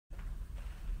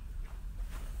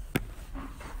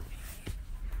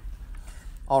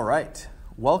All right,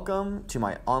 welcome to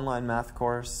my online math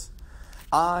course.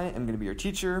 I am going to be your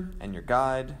teacher and your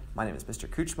guide. My name is Mr.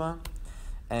 Kuchma,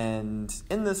 and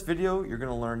in this video, you're going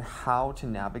to learn how to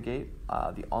navigate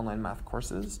the online math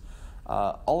courses.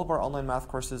 All of our online math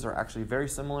courses are actually very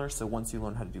similar, so once you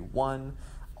learn how to do one,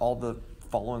 all the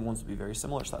following ones will be very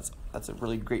similar, so that's a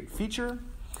really great feature.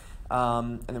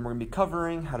 And then we're going to be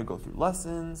covering how to go through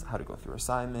lessons, how to go through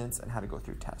assignments, and how to go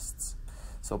through tests.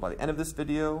 So by the end of this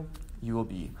video, you will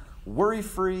be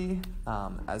worry-free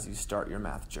as you start your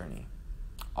math journey.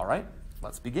 All right,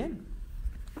 let's begin.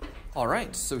 All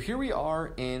right, so here we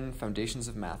are in Foundations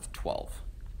of Math 12.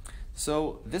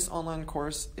 So this online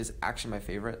course is actually my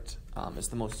favorite. It's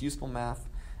the most useful math,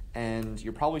 and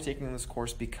you're probably taking this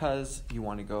course because you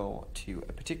want to go to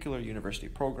a particular university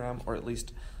program, or at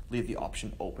least leave the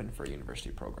option open for a university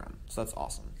program. So that's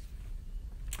awesome.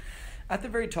 At the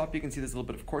very top, you can see there's a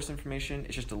little bit of course information.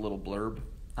 It's just a little blurb.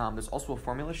 There's also a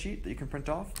formula sheet that you can print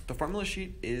off. The formula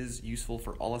sheet is useful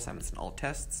for all assignments and all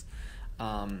tests.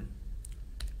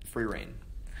 Free reign.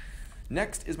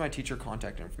 Next is my teacher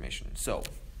contact information. So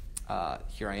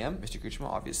here I am, Mr. Kuchma,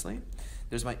 obviously.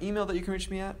 There's my email that you can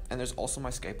reach me at, and there's also my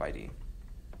Skype ID.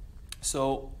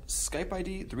 So Skype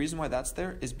ID, the reason why that's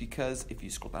there is because if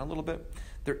you scroll down a little bit,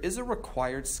 there is a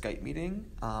required Skype meeting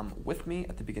with me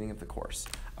at the beginning of the course.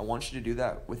 I want you to do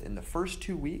that within the first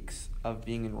 2 weeks of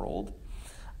being enrolled.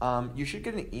 You should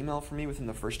get an email from me within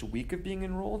the first week of being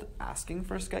enrolled asking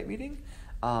for a Skype meeting.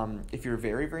 If you're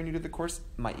very, very new to the course,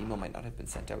 my email might not have been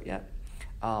sent out yet.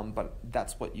 But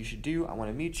that's what you should do. I want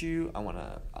to meet you. I want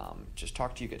to just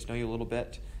talk to you, get to know you a little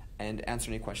bit, and answer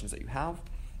any questions that you have,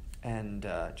 and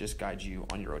just guide you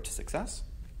on your road to success.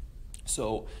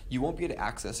 So you won't be able to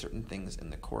access certain things in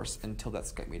the course until that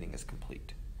Skype meeting is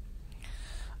complete.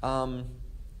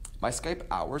 My Skype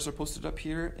hours are posted up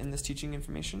here in this teaching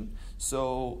information.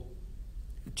 So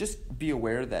just be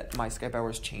aware that my Skype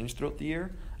hours change throughout the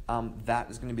year. That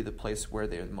is going to be the place where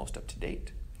they're the most up to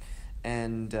date.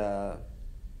 And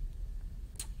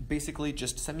basically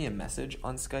just send me a message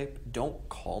on Skype. Don't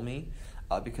call me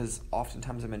because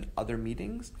oftentimes I'm in other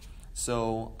meetings.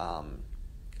 So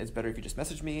it's better if you just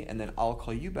message me, and then I'll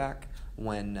call you back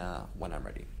when I'm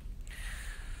ready.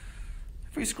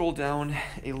 If we scroll down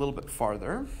a little bit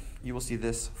farther, you will see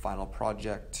this final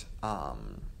project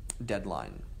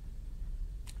deadline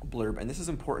blurb, and this is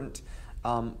important.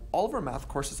 All of our math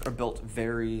courses are built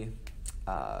very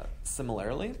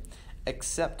similarly,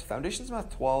 except Foundations of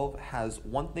Math 12 has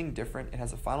one thing different. It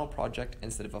has a final project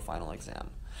instead of a final exam.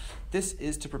 This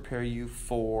is to prepare you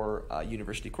for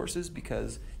university courses,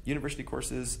 because university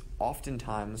courses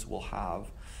oftentimes will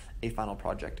have a final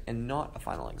project and not a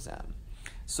final exam.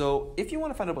 So if you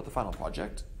want to find out about the final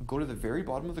project, go to the very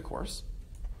bottom of the course.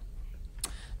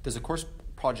 There's a course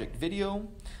project video.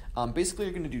 Basically,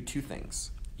 you're going to do two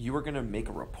things. You are going to make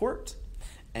a report,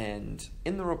 and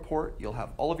in the report, you'll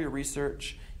have all of your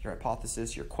research, your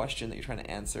hypothesis, your question that you're trying to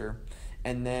answer,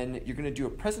 and then you're going to do a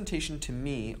presentation to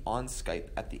me on Skype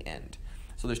at the end.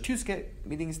 So there's two Skype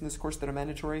meetings in this course that are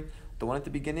mandatory, the one at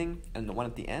the beginning and the one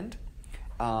at the end.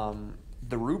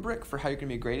 The rubric for how you're going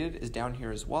to be graded is down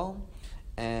here as well.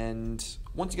 And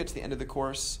once you get to the end of the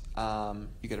course,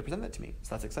 you get to present that to me.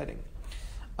 So that's exciting.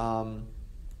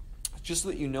 Just so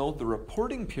that you know, the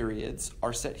reporting periods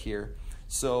are set here.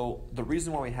 So the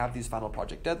reason why we have these final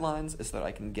project deadlines is so that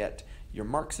I can get your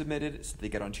marks submitted so that they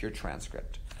get onto your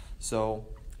transcript. So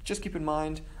just keep in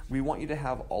mind, we want you to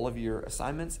have all of your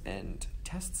assignments and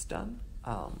tests done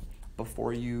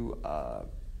before you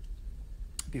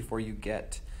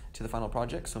get to the final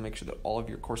project. So make sure that all of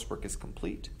your coursework is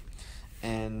complete,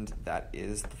 and that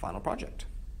is the final project.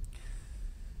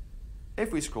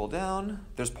 If we scroll down,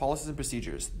 there's policies and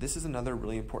procedures. This is another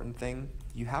really important thing.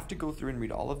 You have to go through and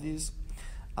read all of these.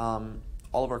 All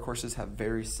of our courses have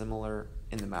very similar,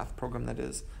 in the math program that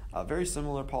is, very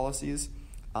similar policies.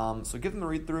 So give them a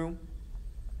read through.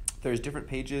 There's different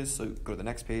pages, so go to the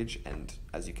next page, and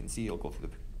as you can see, you'll go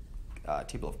through the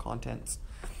table of contents.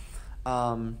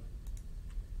 If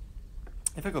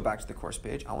I go back to the course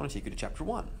page, I want to take you to Chapter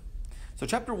 1. So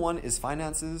Chapter 1 is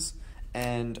finances,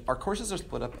 and our courses are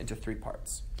split up into 3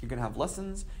 parts. You're going to have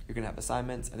lessons, you're going to have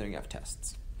assignments, and then you have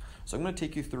tests. So I'm going to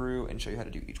take you through and show you how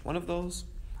to do each one of those.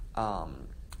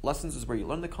 Lessons is where you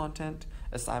learn the content,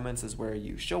 assignments is where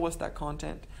you show us that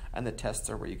content, and the tests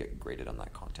are where you get graded on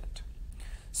that content.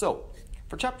 So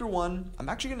for Chapter 1, I'm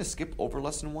actually going to skip over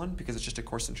Lesson 1 because it's just a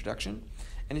course introduction.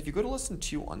 And if you go to Lesson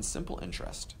 2 on simple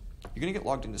interest, you're going to get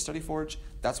logged into StudyForge.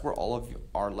 That's where all of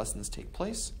our lessons take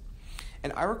place.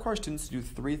 And I require students to do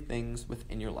 3 things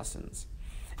within your lessons.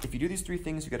 If you do these 3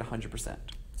 things, you get 100%.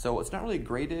 So it's not really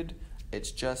graded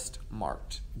It's just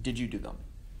marked. Did you do them?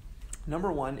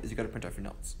 Number one is you got to print off your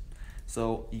notes.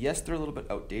 So yes, they're a little bit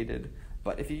outdated,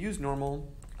 but if you use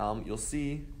normal, you'll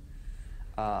see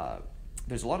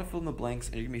there's a lot of fill in the blanks,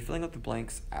 and you're going to be filling out the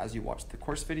blanks as you watch the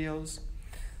course videos.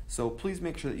 So please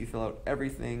make sure that you fill out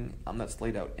everything that's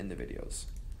laid out in the videos.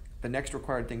 The next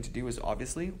required thing to do is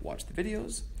obviously watch the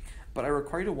videos, but I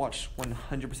require you to watch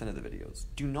 100% of the videos.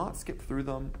 Do not skip through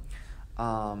them.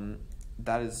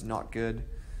 That is not good.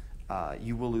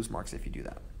 You will lose marks if you do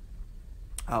that.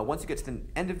 Once you get to the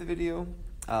end of the video,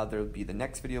 there will be the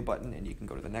next video button, and you can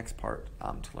go to the next part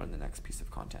to learn the next piece of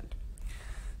content.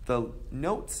 The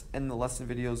notes and the lesson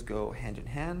videos go hand in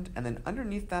hand, and then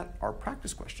underneath that are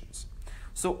practice questions.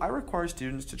 So I require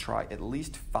students to try at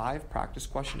least 5 practice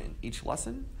questions in each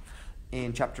lesson.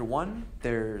 In chapter 1,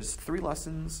 there's 3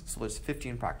 lessons, so there's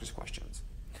 15 practice questions.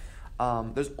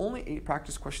 There's only 8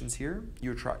 practice questions here.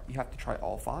 You have to try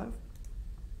all 5.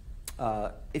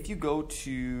 If you go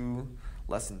to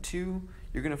lesson 2,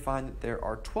 you're going to find that there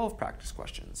are 12 practice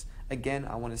questions. Again,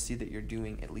 I want to see that you're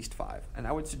doing at least 5. And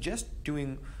I would suggest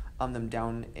doing them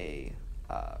down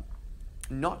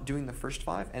not doing the first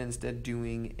 5 and instead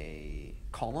doing a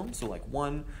column. So like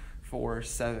 1, 4,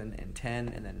 7, and 10,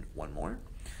 and then 1 more.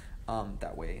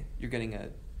 That way you're getting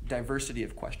a diversity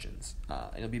of questions,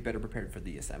 and you'll be better prepared for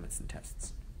the assignments and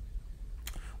tests.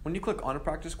 When you click on a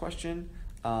practice question,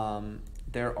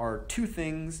 there are 2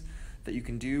 things that you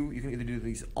can do. You can either do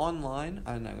these online,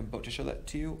 and I'm about to show that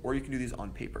to you, or you can do these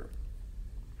on paper.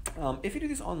 If you do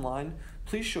these online,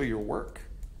 please show your work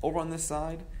over on this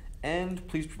side, and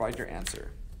please provide your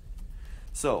answer.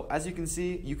 So as you can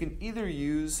see, you can either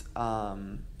use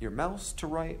your mouse to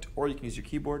write, or you can use your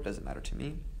keyboard, doesn't matter to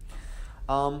me.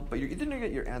 But you're either going to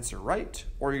get your answer right,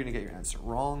 or you're going to get your answer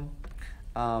wrong.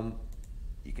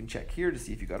 You can check here to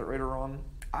see if you got it right or wrong.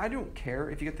 I don't care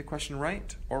if you get the question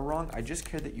right or wrong, I just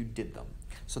care that you did them.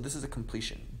 So this is a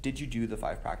completion. Did you do the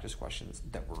 5 practice questions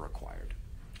that were required?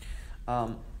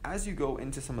 As you go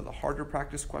into some of the harder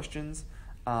practice questions,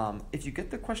 if you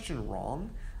get the question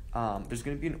wrong, there's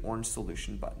going to be an orange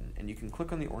solution button, and you can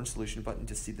click on the orange solution button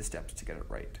to see the steps to get it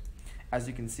right. As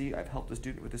you can see, I've helped a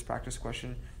student with this practice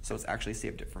question, so it's actually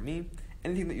saved it for me.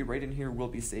 Anything that you write in here will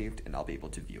be saved, and I'll be able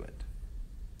to view it.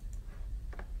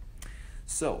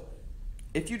 So,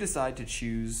 if you decide to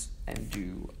choose and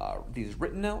do these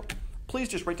written out, please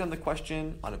just write down the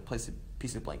question on a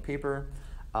piece of blank paper,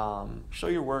 show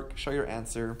your work, show your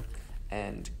answer,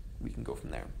 and we can go from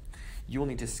there. You will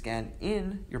need to scan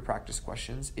in your practice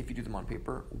questions if you do them on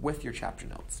paper with your chapter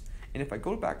notes. And if I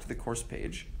go back to the course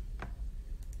page,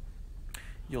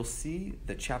 you'll see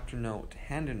the chapter note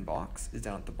hand-in box is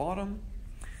down at the bottom.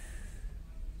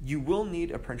 You will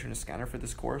need a printer and a scanner for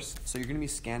this course, so you're going to be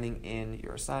scanning in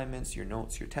your assignments, your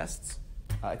notes, your tests.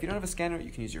 If you don't have a scanner,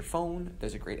 you can use your phone.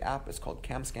 There's a great app, it's called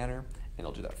Cam Scanner, and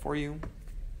it'll do that for you.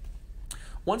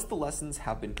 Once the lessons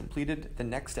have been completed, the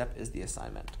next step is the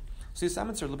assignment. So the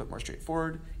assignments are a little bit more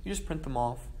straightforward. You just print them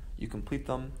off, you complete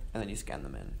them, and then you scan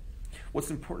them in.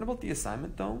 What's important about the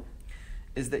assignment, though,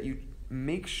 is that you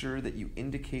make sure that you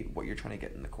indicate what you're trying to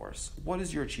get in the course. What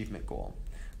is your achievement goal?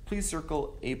 Please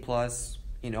circle A+,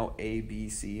 A, B,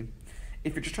 C.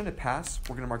 If you're just trying to pass,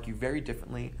 we're going to mark you very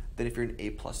differently than if you're an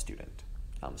A+ student.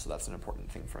 So that's an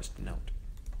important thing for us to note.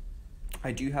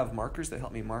 I do have markers that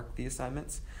help me mark the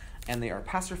assignments, and they are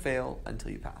pass or fail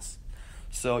until you pass.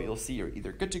 So you'll see you're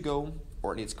either good to go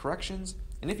or it needs corrections.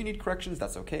 And if you need corrections,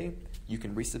 that's okay. You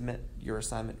can resubmit your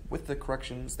assignment with the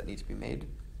corrections that need to be made.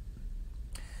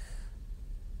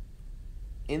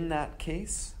 In that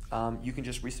case, you can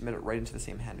just resubmit it right into the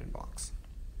same hand-in box.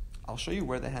 I'll show you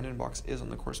where the hand-in box is on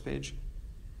the course page.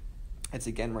 It's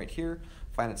again right here,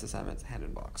 Finance Assignments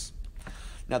hand-in box.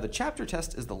 Now the chapter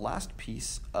test is the last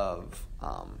piece of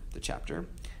the chapter,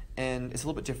 and it's a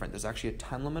little bit different. There's actually a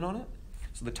time limit on it.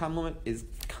 So the time limit is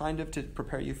kind of to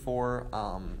prepare you for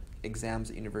exams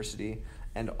at university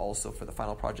and also for the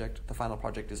final project. The final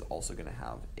project is also going to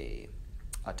have a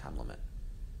time limit.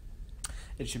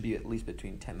 It should be at least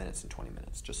between 10 minutes and 20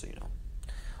 minutes, just so you know.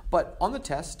 But on the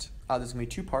test, there's going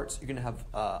to be 2 parts. You're going to have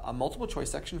a multiple choice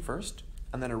section first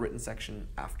and then a written section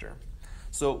after.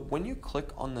 So when you click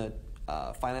on the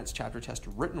finance chapter test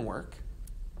written work,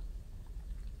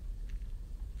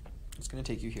 it's going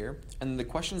to take you here, and the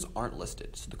questions aren't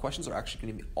listed. So the questions are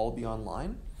actually going to all be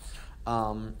online.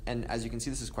 And as you can see,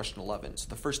 this is question 11. So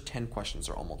the first 10 questions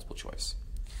are all multiple choice.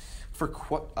 For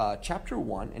chapter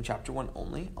 1 and chapter 1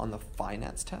 only on the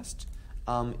finance test,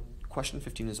 question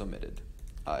 15 is omitted.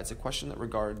 It's a question that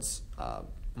regards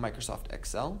Microsoft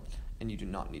Excel, and you do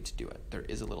not need to do it. There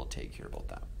is a little tag here about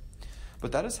that.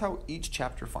 But that is how each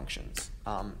chapter functions.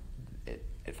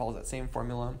 It it follows that same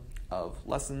formula of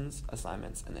lessons,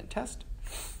 assignments, and then test.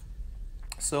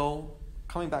 So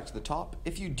coming back to the top,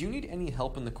 if you do need any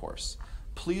help in the course,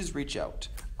 please reach out.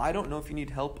 I don't know if you need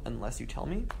help unless you tell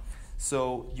me.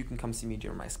 So you can come see me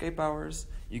during my Skype hours.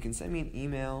 You can send me an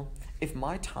email. If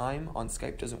my time on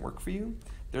Skype doesn't work for you,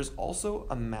 there's also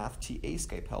a Math TA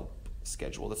Skype help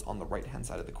schedule that's on the right-hand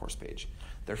side of the course page.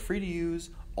 They're free to use.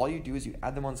 All you do is you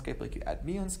add them on Skype like you add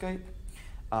me on Skype.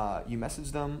 You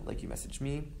message them like you message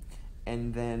me.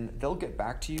 And then they'll get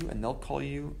back to you and they'll call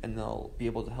you and they'll be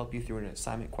able to help you through an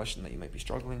assignment question that you might be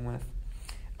struggling with.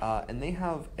 And they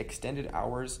have extended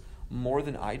hours more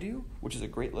than I do, which is a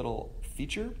great little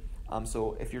feature.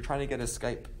 So if you're trying to get a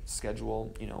Skype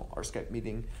schedule, our Skype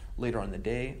meeting later on in the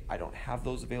day, I don't have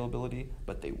those availability,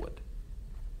 but they would.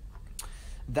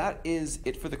 That is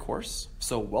it for the course.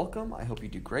 So welcome. I hope you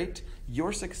do great.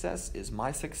 Your success is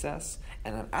my success,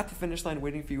 and I'm at the finish line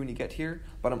waiting for you when you get here,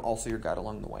 but I'm also your guide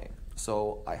along the way.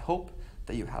 So I hope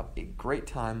that you have a great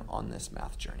time on this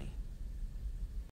math journey.